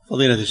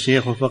فضيلة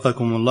الشيخ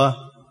وفقكم الله،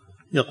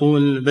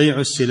 يقول: بيع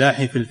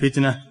السلاح في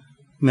الفتنة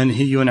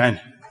منهي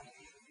عنه،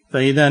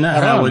 فإذا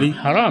نهى ولي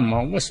حرام، ما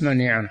هو بس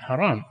منهي عنه،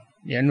 حرام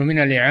لأنه من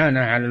الإعانة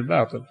على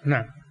الباطل.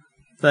 نعم.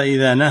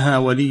 فإذا نهى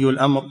ولي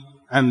الأمر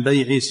عن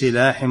بيع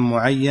سلاح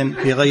معين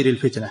في غير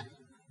الفتنة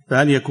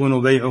فهل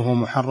يكون بيعه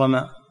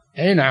محرما؟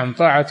 أي نعم،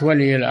 طاعة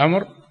ولي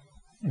الأمر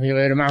في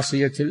غير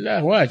معصية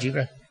الله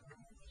واجبة،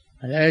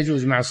 لا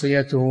يجوز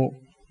معصيته،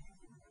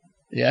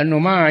 لأنه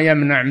ما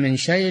يمنع من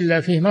شيء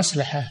إلا فيه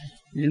مصلحة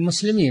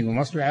للمسلمين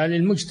ومصلحة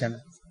للمجتمع.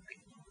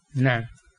 نعم.